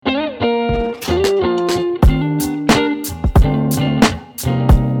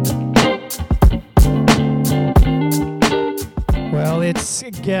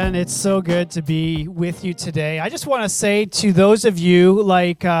Man, it's so good to be with you today. I just want to say to those of you,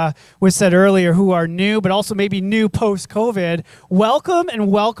 like was said earlier, who are new, but also maybe new post-COVID, welcome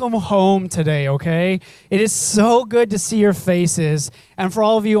and welcome home today, okay? It is so good to see your faces. And for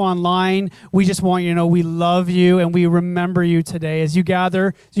all of you online, we just want you to know we love you and we remember you today. As you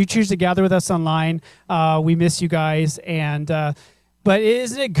choose to gather with us online, we miss you guys. But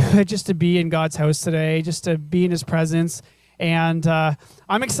isn't it good just to be in God's house today, just to be in His presence? And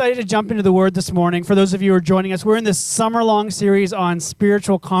I'm excited to jump into the Word this morning. For those of you who are joining us, we're in this summer-long series on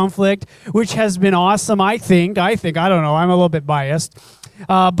spiritual conflict, which has been awesome, I think. I don't know. I'm a little bit biased.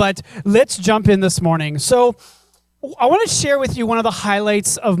 But let's jump in this morning. So I want to share with you one of the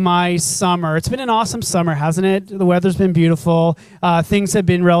highlights of my summer. It's been an awesome summer, hasn't it? The weather's been beautiful. Things have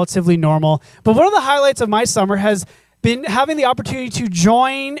been relatively normal. But one of the highlights of my summer has been having the opportunity to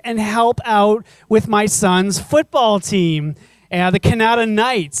join and help out with my son's football team, the Canada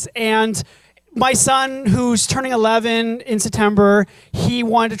Knights. And my son, who's turning 11 in September, he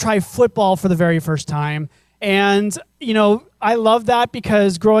wanted to try football for the very first time. And, I love that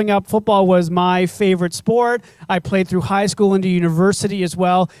because growing up, football was my favorite sport. I played through high school into university as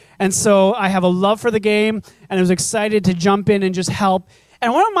well. And so I have a love for the game, and I was excited to jump in and just help.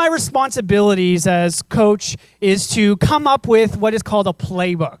 And one of my responsibilities as coach is to come up with what is called a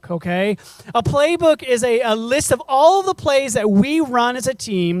playbook, okay? A playbook is a list of all of the plays that we run as a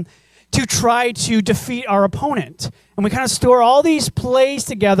team to try to defeat our opponent. And we kind of store all these plays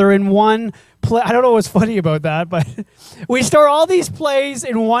together in one play. I don't know what's funny about that, but we store all these plays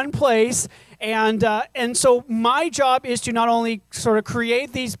in one place. And so my job is to not only sort of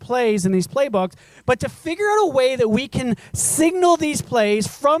create these plays in these playbooks, but to figure out a way that we can signal these plays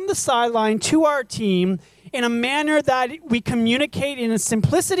from the sideline to our team in a manner that we communicate in a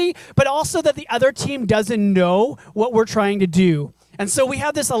simplicity, but also that the other team doesn't know what we're trying to do. And so we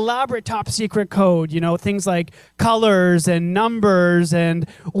have this elaborate top secret code, things like colors and numbers and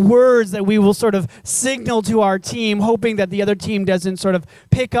words that we will sort of signal to our team, hoping that the other team doesn't sort of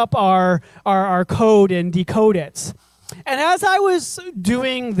pick up our code and decode it. And as I was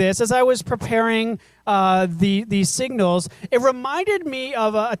doing this, as I was preparing these signals, it reminded me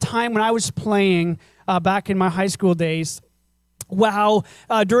of a time when I was playing back in my high school days. Wow,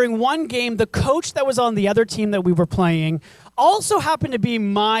 during one game, the coach that was on the other team that we were playing also happened to be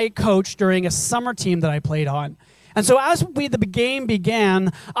my coach during a summer team that I played on. And so as the game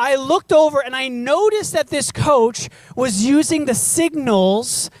began, I looked over and I noticed that this coach was using the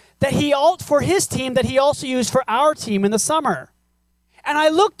signals that for his team that he also used for our team in the summer. And I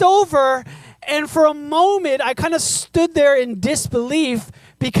looked over, and for a moment, I kind of stood there in disbelief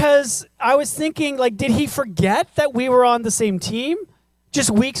because I was thinking, did he forget that we were on the same team just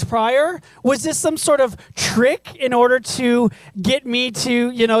weeks prior? Was this some sort of trick in order to get me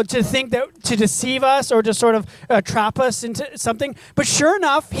to, to think that, to deceive us or to sort of trap us into something? But sure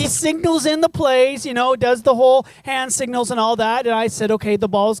enough, he signals in the plays, does the whole hand signals and all that. And I said, okay, the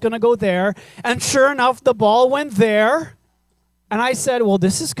ball's going to go there. And sure enough, the ball went there. And I said, well,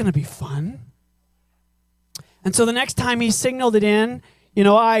 this is going to be fun. And so the next time he signaled it in,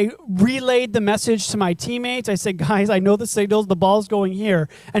 I relayed the message to my teammates. I said, guys, I know the signals, the ball's going here.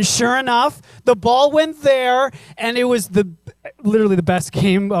 And sure enough, the ball went there, and it was literally the best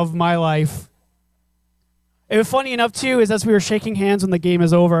game of my life. It was funny enough, too, is as we were shaking hands when the game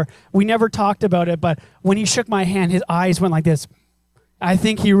is over, we never talked about it, but when he shook my hand, his eyes went like this. I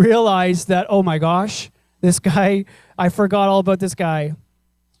think he realized that, oh my gosh, this guy, I forgot all about this guy.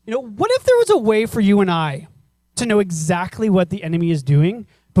 What if there was a way for you and I to know exactly what the enemy is doing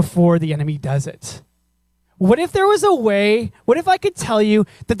before the enemy does it? What if there was a way, what if I could tell you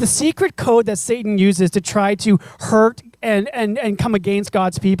that the secret code that Satan uses to try to hurt and come against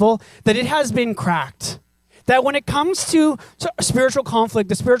God's people, that it has been cracked? That when it comes to spiritual conflict,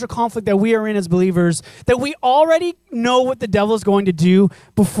 the spiritual conflict that we are in as believers, that we already know what the devil is going to do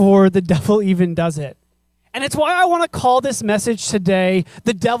before the devil even does it. And it's why I want to call this message today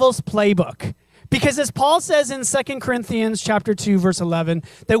the Devil's Playbook. Because as Paul says in 2 Corinthians chapter 2, verse 11,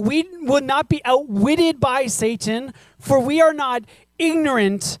 that we would not be outwitted by Satan, for we are not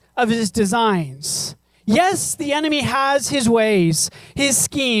ignorant of his designs. Yes, the enemy has his ways, his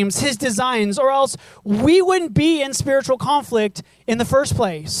schemes, his designs, or else we wouldn't be in spiritual conflict in the first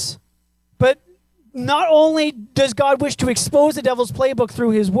place. But not only does God wish to expose the devil's playbook through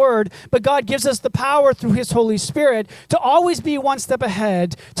his word, but God gives us the power through his Holy Spirit to always be one step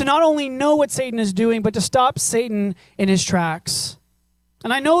ahead, to not only know what Satan is doing, but to stop Satan in his tracks.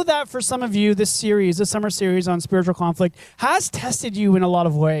 And I know that for some of you, this summer series on spiritual conflict, has tested you in a lot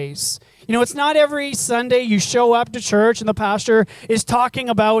of ways. You know, it's not every Sunday you show up to church and the pastor is talking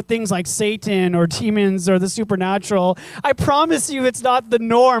about things like Satan or demons or the supernatural. I promise you it's not the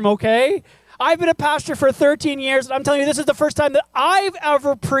norm, okay? I've been a pastor for 13 years, and I'm telling you, this is the first time that I've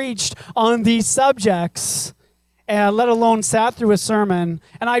ever preached on these subjects, and let alone sat through a sermon.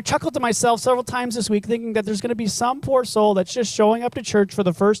 And I chuckled to myself several times this week thinking that there's going to be some poor soul that's just showing up to church for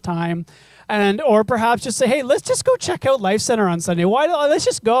the first time, or perhaps just say, hey, let's just go check out Life Center on Sunday. Let's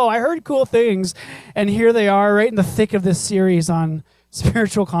just go. I heard cool things. And here they are right in the thick of this series on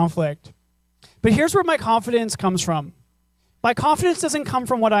spiritual conflict. But here's where my confidence comes from. My confidence doesn't come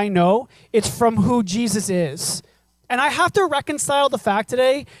from what I know. It's from who Jesus is. And I have to reconcile the fact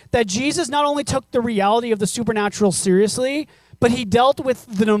today that Jesus not only took the reality of the supernatural seriously, but he dealt with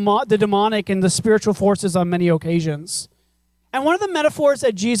the demonic and the spiritual forces on many occasions. And one of the metaphors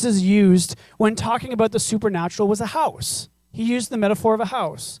that Jesus used when talking about the supernatural was a house. He used the metaphor of a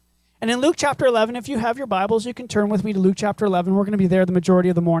house. And in Luke chapter 11, if you have your Bibles, you can turn with me to Luke chapter 11. We're going to be there the majority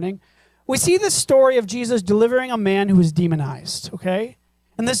of the morning. We see this story of Jesus delivering a man who was demonized, okay?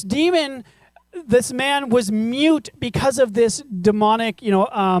 And this man was mute because of this demonic,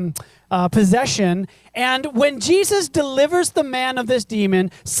 possession. And when Jesus delivers the man of this demon,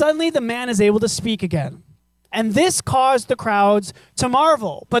 suddenly the man is able to speak again. And this caused the crowds to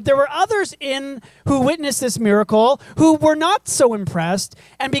marvel. But there were others who witnessed this miracle who were not so impressed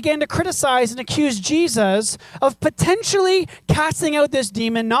and began to criticize and accuse Jesus of potentially casting out this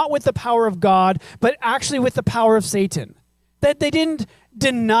demon, not with the power of God, but actually with the power of Satan. That they didn't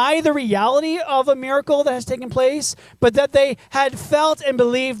deny the reality of a miracle that has taken place, but that they had felt and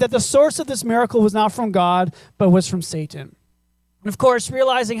believed that the source of this miracle was not from God, but was from Satan. And of course,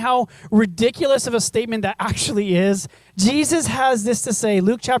 realizing how ridiculous of a statement that actually is, Jesus has this to say,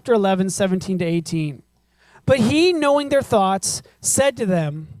 Luke chapter 11, 17 to 18. But he, knowing their thoughts, said to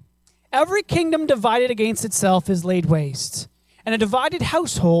them, every kingdom divided against itself is laid waste, and a divided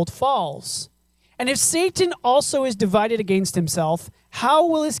household falls. And if Satan also is divided against himself, how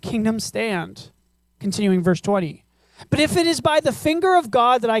will his kingdom stand? Continuing verse 20. But if it is by the finger of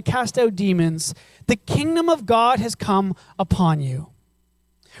God that I cast out demons, the kingdom of God has come upon you.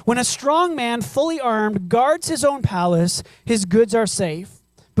 When a strong man, fully armed, guards his own palace, his goods are safe.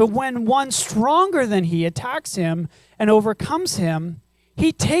 But when one stronger than he attacks him and overcomes him,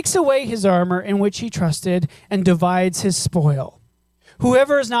 he takes away his armor in which he trusted and divides his spoil.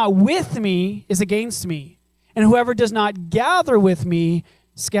 Whoever is not with me is against me, and whoever does not gather with me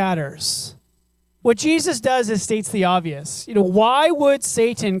scatters. What Jesus does is states the obvious. Why would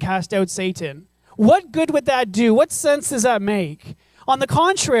Satan cast out Satan? What good would that do? What sense does that make? On the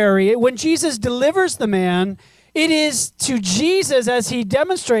contrary, when Jesus delivers the man, it is to Jesus, as he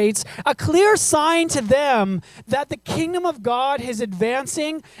demonstrates, a clear sign to them that the kingdom of God is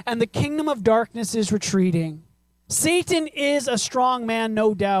advancing and the kingdom of darkness is retreating. Satan is a strong man,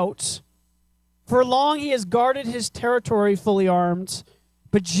 no doubt. For long he has guarded his territory fully armed,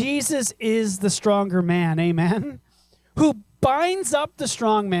 but Jesus is the stronger man, amen? Who binds up the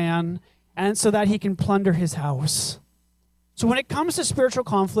strong man and so that he can plunder his house. So when it comes to spiritual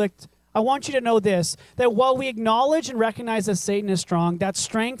conflict, I want you to know this, that while we acknowledge and recognize that Satan is strong, that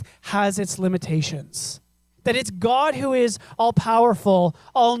strength has its limitations. That it's God who is all-powerful,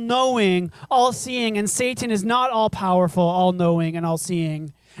 all-knowing, all-seeing, and Satan is not all-powerful, all-knowing, and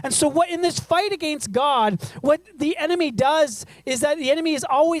all-seeing. And so what in this fight against God, what the enemy does is that the enemy is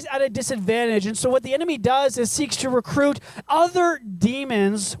always at a disadvantage. And so what the enemy does is seeks to recruit other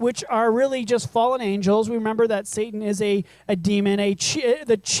demons, which are really just fallen angels. We remember that Satan is a demon,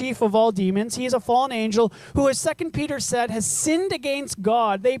 the chief of all demons. He is a fallen angel who, as 2 Peter said, has sinned against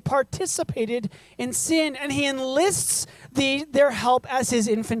God. They participated in sin, and he enlists their help as his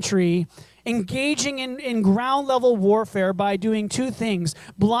infantry, engaging in ground-level warfare by doing two things: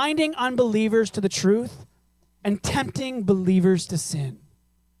 blinding unbelievers to the truth and tempting believers to sin.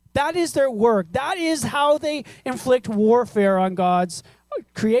 That is their work. That is how they inflict warfare on God's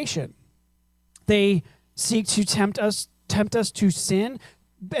creation. They seek to tempt us to sin,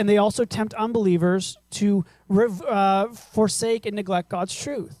 and they also tempt unbelievers to forsake and neglect God's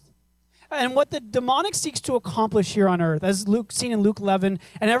truth. And what the demonic seeks to accomplish here on earth, as seen in Luke 11,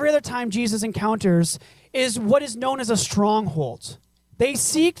 and every other time Jesus encounters, is what is known as a stronghold. They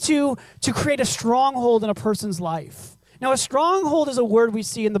seek to create a stronghold in a person's life. Now, a stronghold is a word we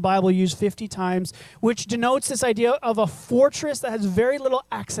see in the Bible used 50 times, which denotes this idea of a fortress that has very little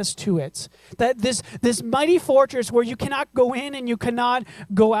access to it. That this mighty fortress where you cannot go in and you cannot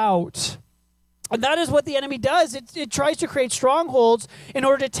go out. And that is what the enemy does. It tries to create strongholds in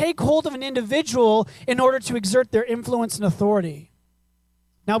order to take hold of an individual in order to exert their influence and authority.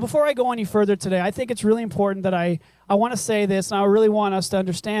 Now, before I go any further today, I think it's really important that I want to say this, and I really want us to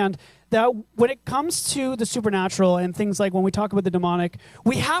understand that when it comes to the supernatural and things like when we talk about the demonic,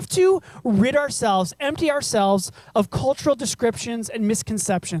 we have to rid ourselves, empty ourselves of cultural descriptions and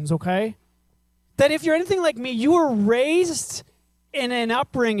misconceptions, okay? That if you're anything like me, you were raised in an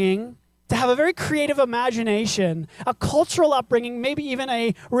upbringing to have a very creative imagination, a cultural upbringing, maybe even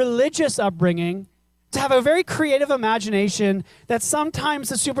a religious upbringing, to have a very creative imagination that sometimes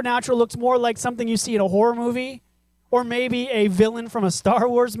the supernatural looks more like something you see in a horror movie or maybe a villain from a Star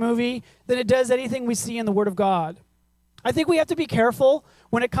Wars movie than it does anything we see in the Word of God. I think we have to be careful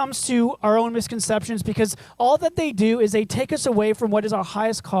when it comes to our own misconceptions, because all that they do is they take us away from what is our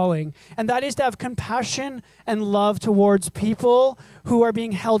highest calling, and that is to have compassion and love towards people who are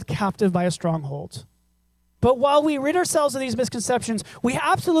being held captive by a stronghold. But while we rid ourselves of these misconceptions, we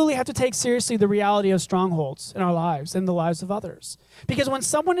absolutely have to take seriously the reality of strongholds in our lives and the lives of others. Because when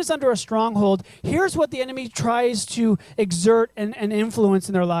someone is under a stronghold, here's what the enemy tries to exert and influence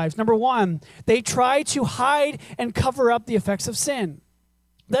in their lives. Number one, they try to hide and cover up the effects of sin.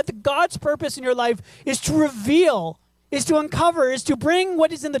 That God's purpose in your life is to reveal, is to uncover, is to bring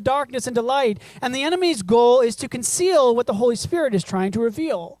what is in the darkness into light. And the enemy's goal is to conceal what the Holy Spirit is trying to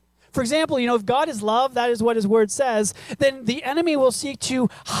reveal. For example, if God is love, that is what his word says, then the enemy will seek to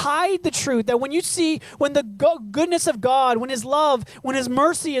hide the truth. That when the goodness of God, when his love, when his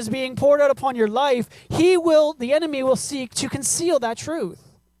mercy is being poured out upon your life, the enemy will seek to conceal that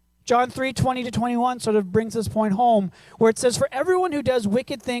truth. John 3:20-21 sort of brings this point home, where it says, "For everyone who does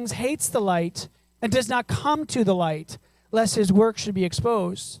wicked things hates the light and does not come to the light, lest his work should be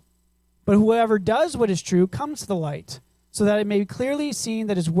exposed. But whoever does what is true comes to the light, so that it may be clearly seen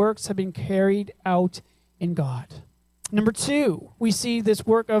that his works have been carried out in God." Number two, we see this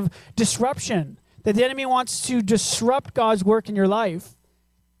work of disruption, that the enemy wants to disrupt God's work in your life.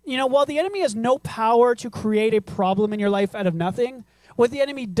 While the enemy has no power to create a problem in your life out of nothing, what the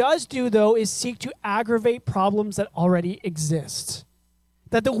enemy does do, though, is seek to aggravate problems that already exist.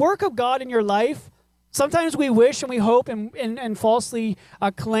 That the work of God in your life, sometimes we wish and we hope and falsely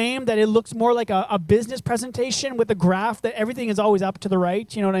claim that it looks more like a business presentation with a graph that everything is always up to the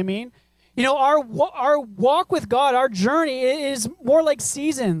right. You know what I mean? Our walk with God, our journey is more like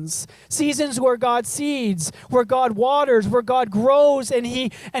seasons. Seasons where God seeds, where God waters, where God grows, and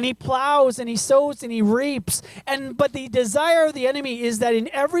he plows and he sows and he reaps. But the desire of the enemy is that in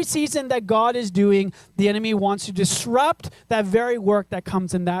every season that God is doing, the enemy wants to disrupt that very work that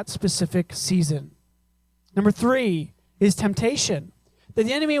comes in that specific season. Number three is temptation. That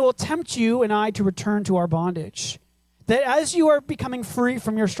the enemy will tempt you and I to return to our bondage. That as you are becoming free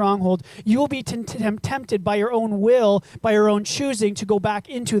from your stronghold, you will be tempted by your own will, by your own choosing to go back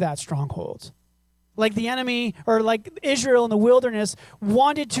into that stronghold. Like the enemy, or like Israel in the wilderness,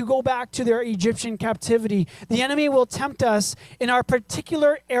 wanted to go back to their Egyptian captivity. The enemy will tempt us in our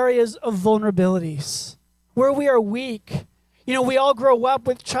particular areas of vulnerabilities, where we are weak. We all grow up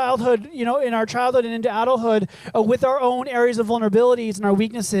with childhood, in our childhood and into adulthood with our own areas of vulnerabilities and our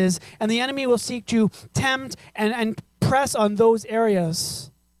weaknesses. And the enemy will seek to tempt and press on those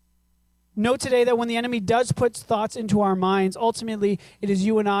areas. Note today that when the enemy does put thoughts into our minds, ultimately it is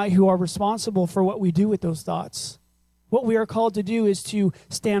you and I who are responsible for what we do with those thoughts. What we are called to do is to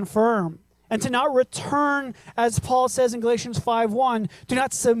stand firm and to not return, as Paul says in Galatians 5:1, do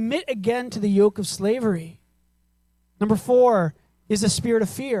not submit again to the yoke of slavery. Number four is the spirit of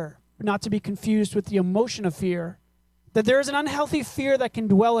fear, not to be confused with the emotion of fear. That there is an unhealthy fear that can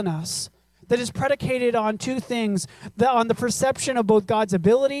dwell in us that is predicated on two things, on the perception of both God's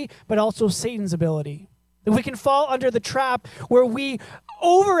ability, but also Satan's ability. That we can fall under the trap where we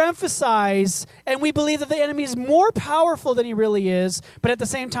overemphasize and we believe that the enemy is more powerful than he really is, but at the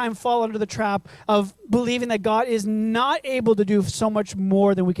same time fall under the trap of believing that God is not able to do so much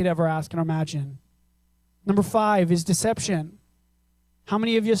more than we could ever ask and imagine. Number five is deception. How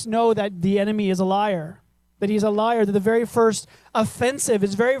many of us know that the enemy is a liar? That he's a liar, that the very first offensive,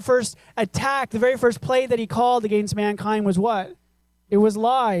 his very first attack, the very first play that he called against mankind was what? It was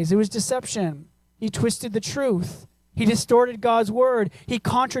lies. It was deception. He twisted the truth. He distorted God's word. He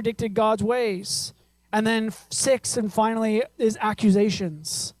contradicted God's ways. And then six, and finally, is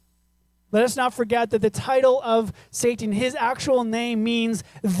accusations. Let us not forget that the title of Satan, his actual name means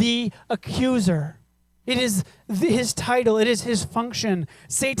the accuser. It is his title. It is his function.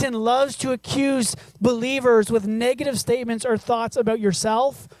 Satan loves to accuse believers with negative statements or thoughts about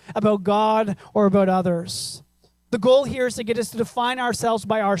yourself, about God, or about others. The goal here is to get us to define ourselves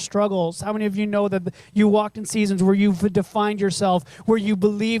by our struggles. How many of you know that you walked in seasons where you've defined yourself, where you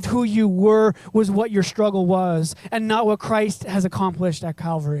believed who you were was what your struggle was, and not what Christ has accomplished at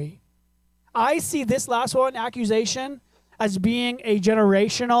Calvary? I see this last one, accusation, as being a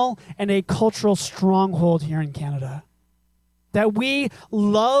generational and a cultural stronghold here in Canada. That we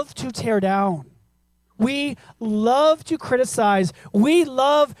love to tear down. We love to criticize. We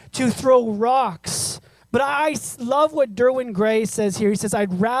love to throw rocks. But I love what Derwin Gray says here. He says,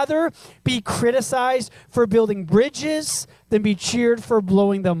 I'd rather be criticized for building bridges than be cheered for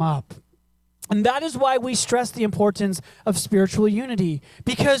blowing them up. And that is why we stress the importance of spiritual unity.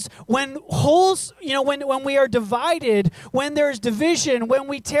 Because when holes, when we are divided, when there's division, when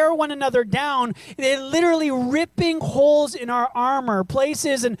we tear one another down, they're literally ripping holes in our armor,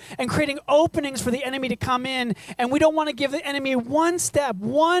 places and creating openings for the enemy to come in. And we don't want to give the enemy one step,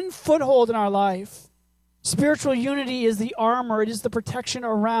 one foothold in our life. Spiritual unity is the armor. It is the protection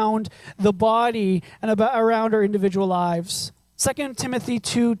around the body and around our individual lives. 2 Timothy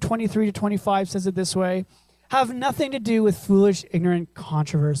 2:23-25 says it this way: have nothing to do with foolish, ignorant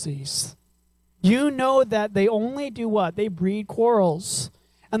controversies. You know that they only do what? They breed quarrels.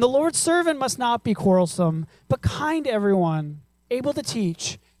 And the Lord's servant must not be quarrelsome, but kind to everyone, able to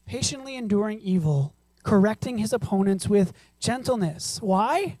teach, patiently enduring evil, correcting his opponents with gentleness.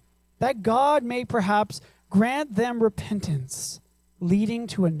 Why? That God may perhaps grant them repentance, leading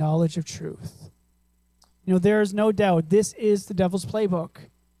to a knowledge of truth. There is no doubt this is the devil's playbook.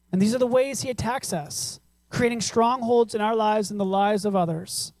 And these are the ways he attacks us, creating strongholds in our lives and the lives of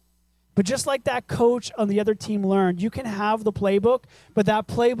others. But just like that coach on the other team learned, you can have the playbook, but that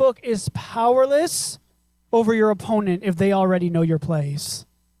playbook is powerless over your opponent if they already know your plays.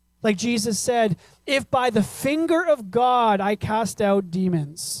 Like Jesus said, if by the finger of God I cast out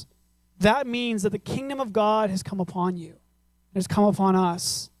demons, that means that the kingdom of God has come upon you. It has come upon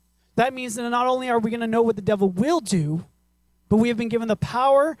us. That means that not only are we going to know what the devil will do, but we have been given the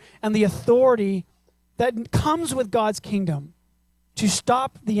power and the authority that comes with God's kingdom to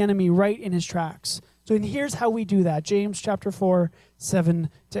stop the enemy right in his tracks. So here's how we do that. James chapter 4,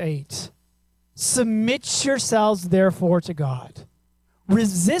 7-8. Submit yourselves therefore to God.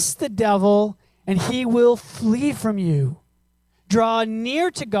 Resist the devil and he will flee from you. Draw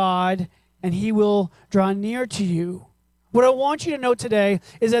near to God, and he will draw near to you. What I want you to know today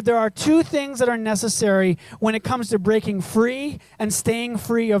is that there are two things that are necessary when it comes to breaking free and staying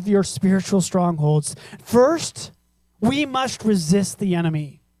free of your spiritual strongholds. First, we must resist the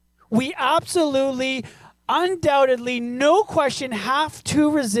enemy. We absolutely, undoubtedly, no question, have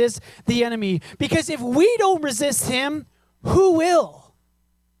to resist the enemy. Because if we don't resist him, who will?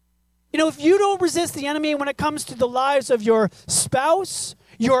 If you don't resist the enemy when it comes to the lives of your spouse,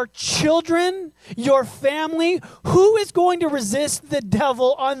 your children, your family, who is going to resist the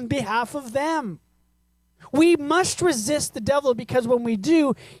devil on behalf of them? We must resist the devil because when we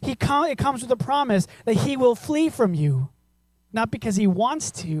do, it comes with a promise that he will flee from you. Not because he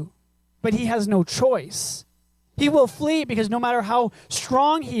wants to, but he has no choice. He will flee because no matter how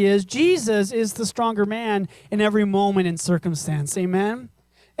strong he is, Jesus is the stronger man in every moment and circumstance. Amen?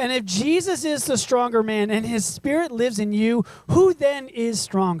 And if Jesus is the stronger man and his spirit lives in you, who then is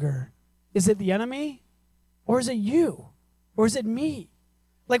stronger? Is it the enemy? Or is it you? Or is it me?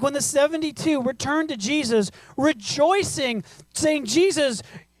 Like when the 72 returned to Jesus, rejoicing, saying, Jesus,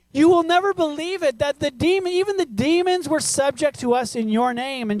 you will never believe it, that even the demons were subject to us in your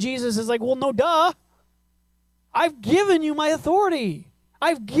name. And Jesus is like, well, no, duh. I've given you my authority.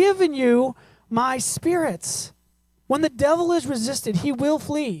 I've given you my spirits. When the devil is resisted, he will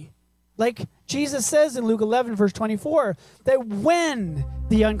flee. Like Jesus says in Luke 11, verse 24, that when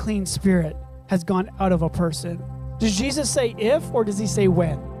the unclean spirit has gone out of a person. Does Jesus say if, or does he say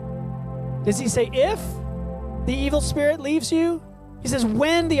when? Does he say if the evil spirit leaves you? He says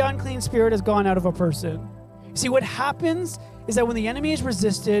when the unclean spirit has gone out of a person. See, what happens is that when the enemy is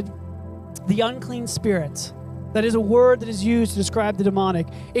resisted, the unclean spirit, that is a word that is used to describe the demonic,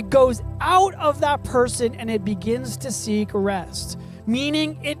 it goes out of that person and it begins to seek rest.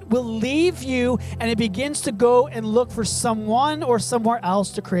 Meaning it will leave you and it begins to go and look for someone or somewhere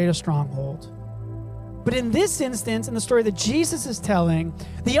else to create a stronghold. But in this instance, in the story that Jesus is telling,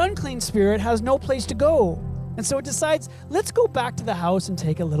 the unclean spirit has no place to go. And so it decides, let's go back to the house and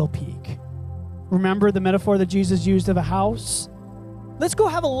take a little peek. Remember the metaphor that Jesus used of a house? Let's go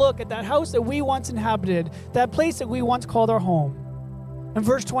have a look at that house that we once inhabited, that place that we once called our home. And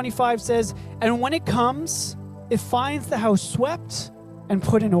verse 25 says, and when it comes, it finds the house swept and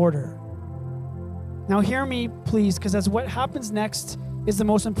put in order. Now hear me, please, because that's what happens next is the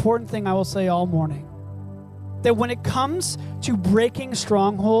most important thing I will say all morning. that when it comes to breaking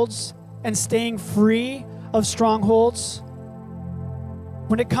strongholds and staying free of strongholds,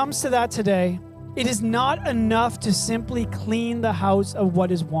 when it comes to that today, it is not enough to simply clean the house of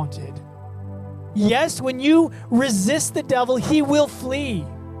what is wanted. Yes, when you resist the devil, he will flee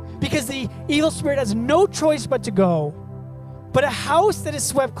because the evil spirit has no choice but to go. But a house that is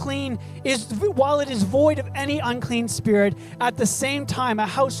swept clean is, while it is void of any unclean spirit, at the same time, a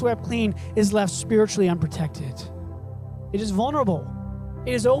house swept clean is left spiritually unprotected. It is vulnerable.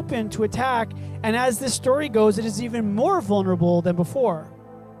 It is open to attack. And as this story goes, it is even more vulnerable than before.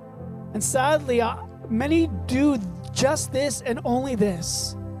 And sadly, many do just this and only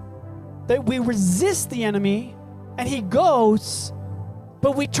this. That we resist the enemy and he goes,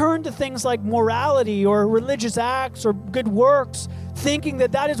 but we turn to things like morality or religious acts or good works, thinking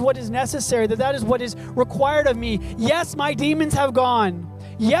that that is what is necessary, that that is what is required of me. Yes, my demons have gone.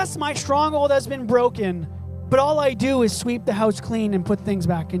 Yes, my stronghold has been broken, but all I do is sweep the house clean and put things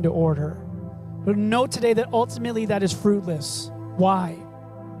back into order. But note today that ultimately that is fruitless. Why?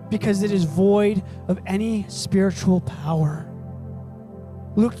 Because it is void of any spiritual power.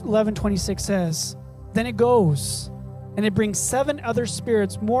 Luke 11:26 says, "Then it goes, and it brings 7 other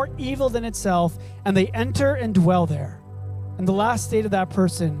spirits more evil than itself, and they enter and dwell there. And the last state of that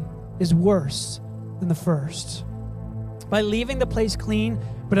person is worse than the first." By leaving the place clean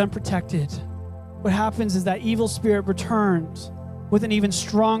but unprotected, what happens is that evil spirit returns with an even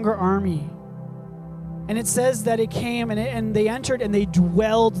stronger army. And it says that it came and they entered and they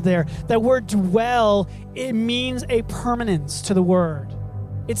dwelled there. That word dwell, it means a permanence to the word.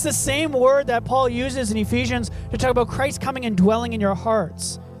 It's the same word that Paul uses in Ephesians to talk about Christ coming and dwelling in your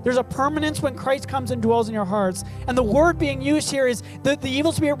hearts. There's a permanence when Christ comes and dwells in your hearts. And the word being used here is that the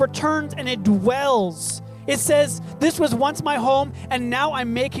evil spirit returns and it dwells. It says, this was once my home and now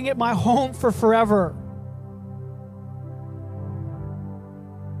I'm making it my home for forever.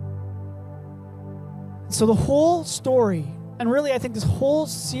 So the whole story, and really I think this whole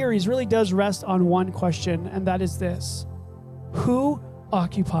series really does rest on one question, and that is this: who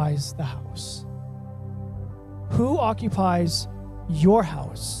occupies the house? Who occupies your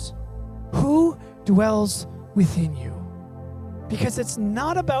house? Who dwells within you? Because it's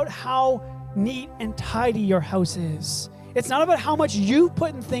not about how neat and tidy your house is. It's not about how much you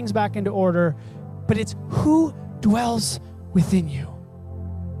putting things back into order, but it's who dwells within you.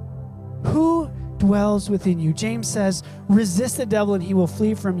 Who dwells within you? James says, resist the devil and he will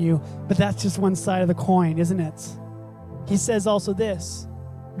flee from you. But that's just one side of the coin, isn't it? He says also this: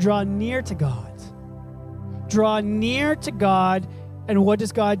 draw near to God. Draw near to God. And what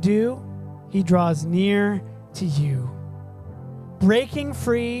does God do? He draws near to you. Breaking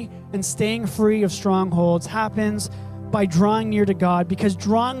free and staying free of strongholds happens by drawing near to God, because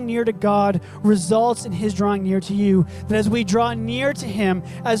drawing near to God results in his drawing near to you. That as we draw near to him,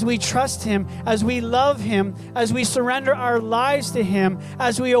 as we trust him, as we love him, as we surrender our lives to him,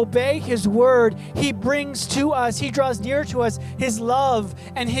 as we obey his word, he brings to us, he draws near to us his love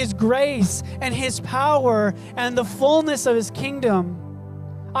and his grace and his power and the fullness of his kingdom.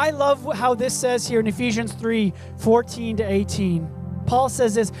 I love how this says here in Ephesians 3:14-18. Paul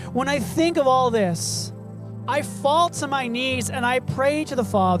says this: when I think of all this, I fall to my knees and I pray to the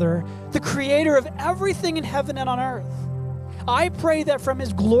Father, the creator of everything in heaven and on earth. I pray that from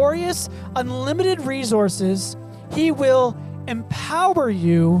his glorious, unlimited resources, he will empower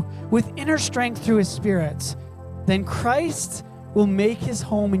you with inner strength through his Spirit. Then Christ will make his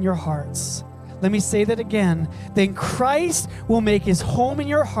home in your hearts. Let me say that again. Then Christ will make his home in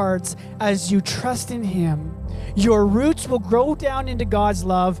your hearts as you trust in him. Your roots will grow down into God's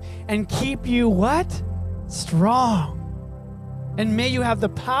love and keep you what? Strong. And may you have the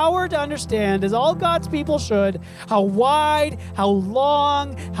power to understand, as all God's people should, how wide, how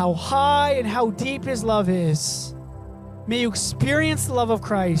long, how high, and how deep his love is. May you experience the love of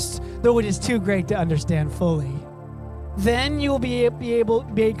Christ, though it is too great to understand fully. Then you will be able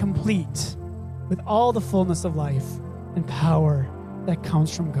to be complete with all the fullness of life and power that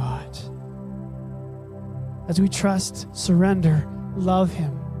comes from God. As we trust, surrender, love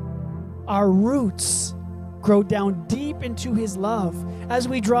him, our roots grow down deep into his love. As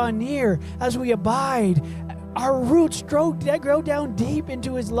we draw near, as we abide, our roots grow down deep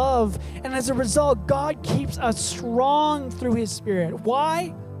into his love. And as a result, God keeps us strong through his Spirit.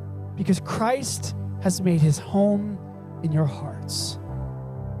 Why? Because Christ has made his home in your hearts.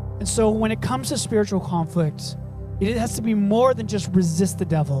 And so when it comes to spiritual conflict, it has to be more than just resist the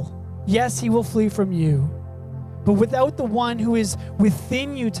devil. Yes, he will flee from you. But without the one who is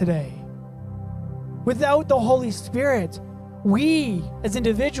within you today, without the Holy Spirit, We, as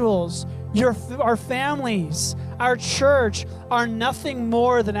individuals, our families, our church, are nothing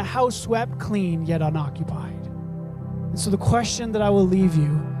more than a house swept clean yet unoccupied. And so the question that I will leave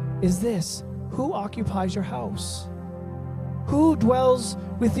you is this: who occupies your house? Who dwells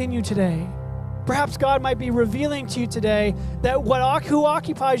within you today? Perhaps God might be revealing to you today that who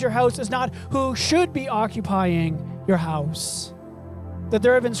occupies your house is not who should be occupying your house. That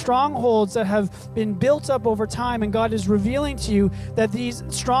there have been strongholds that have been built up over time, and God is revealing to you that these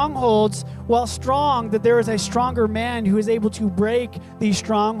strongholds, while strong, that there is a stronger man who is able to break these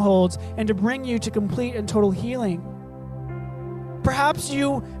strongholds and to bring you to complete and total healing. Perhaps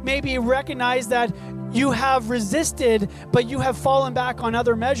you maybe recognize that you have resisted, but you have fallen back on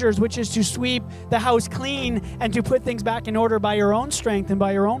other measures, which is to sweep the house clean and to put things back in order by your own strength and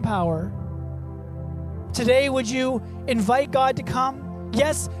by your own power. Today, would you invite God to come?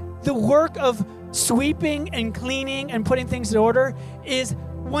 Yes, the work of sweeping and cleaning and putting things in order is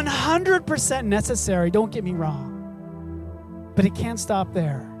 100% necessary, don't get me wrong. But it can't stop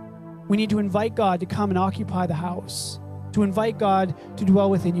there. We need to invite God to come and occupy the house, to invite God to dwell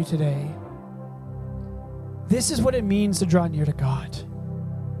within you today. This is what it means to draw near to God,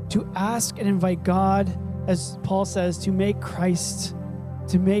 to ask and invite God, as Paul says, to make Christ,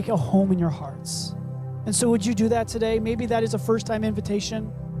 to make a home in your hearts. And so would you do that today? Maybe that is a first-time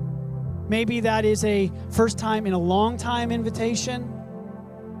invitation. Maybe that is a first time in a long time invitation.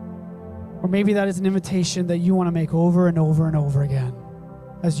 Or maybe that is an invitation that you want to make over and over and over again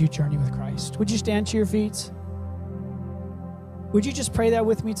as you journey with Christ. Would you stand to your feet? Would you just pray that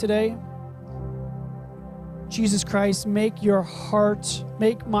with me today? Jesus Christ, make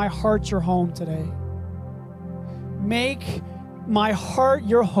my heart your home today. Make my heart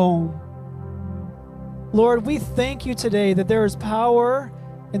your home. Lord, we thank you today that there is power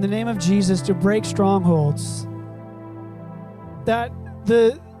in the name of Jesus to break strongholds. That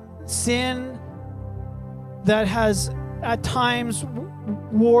the sin that has at times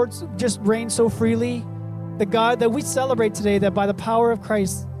wards just reigned so freely, that God, that we celebrate today that by the power of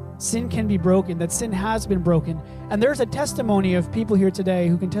Christ, sin can be broken, that sin has been broken. And there's a testimony of people here today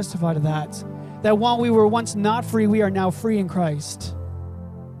who can testify to that. That while we were once not free, we are now free in Christ.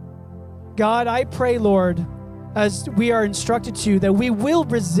 God, I pray, Lord, as we are instructed to, that we will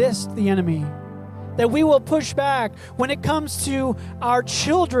resist the enemy, that we will push back when it comes to our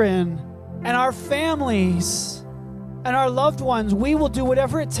children and our families and our loved ones. We will do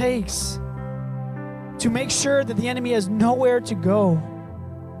whatever it takes to make sure that the enemy has nowhere to go.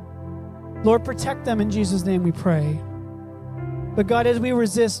 Lord, protect them in Jesus' name we pray. But God, as we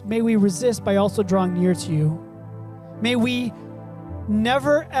resist, may we resist by also drawing near to you. May we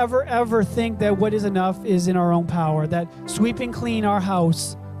never, ever, ever think that what is enough is in our own power, that sweeping clean our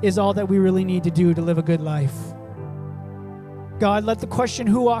house is all that we really need to do to live a good life. God, let the question,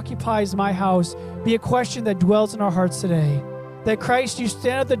 who occupies my house, be a question that dwells in our hearts today. That Christ, you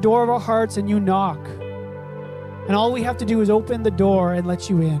stand at the door of our hearts and you knock. And all we have to do is open the door and let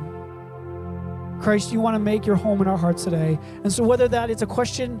you in. Christ, you want to make your home in our hearts today. And so whether that is a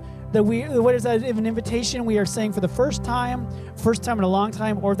question what is that, an invitation we are saying for the first time in a long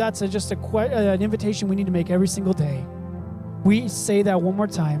time, or that's just an invitation we need to make every single day. We say that one more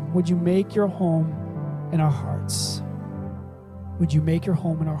time. Would you make your home in our hearts? Would you make your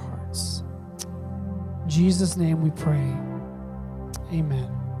home in our hearts? In Jesus' name we pray. Amen.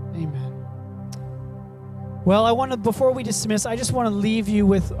 Amen. Well, before we dismiss, I just want to leave you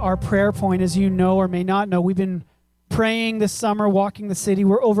with our prayer point. As you know or may not know, we've been praying this summer, walking the city.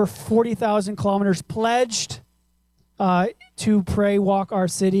 We're over 40,000 kilometers pledged to pray, walk our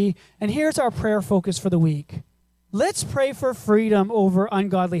city. And here's our prayer focus for the week. Let's pray for freedom over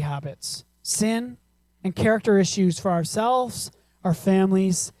ungodly habits, sin, and character issues for ourselves, our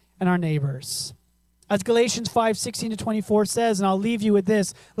families, and our neighbors. As Galatians 5:16-24 says, and I'll leave you with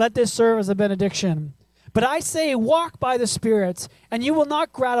this, let this serve as a benediction. But I say, walk by the Spirit, and you will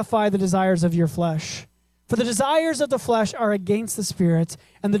not gratify the desires of your flesh. For the desires of the flesh are against the Spirit,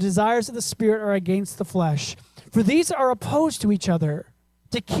 and the desires of the Spirit are against the flesh. For these are opposed to each other,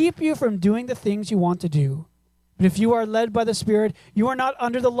 to keep you from doing the things you want to do. But if you are led by the Spirit, you are not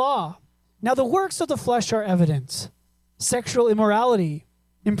under the law. Now the works of the flesh are evident: sexual immorality,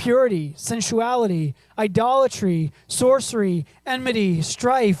 impurity, sensuality, idolatry, sorcery, enmity,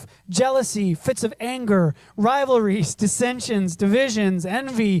 strife, jealousy, fits of anger, rivalries, dissensions, divisions,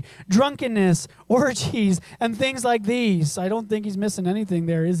 envy, drunkenness, orgies, and things like these. I don't think he's missing anything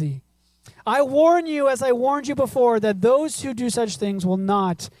there, is he? I warn you, as I warned you before, that those who do such things will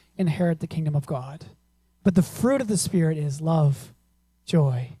not inherit the kingdom of God. But the fruit of the Spirit is love,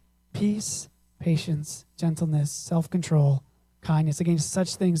 joy, peace, patience, gentleness, self-control. kindness. Against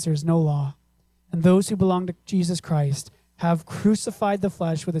such things there is no law. And those who belong to Jesus Christ have crucified the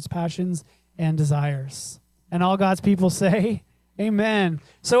flesh with its passions and desires. And all God's people say, amen.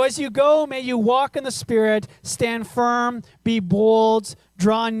 So as you go, may you walk in the Spirit, stand firm, be bold,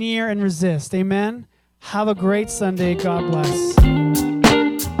 draw near, and resist. Amen. Have a great Sunday. God bless.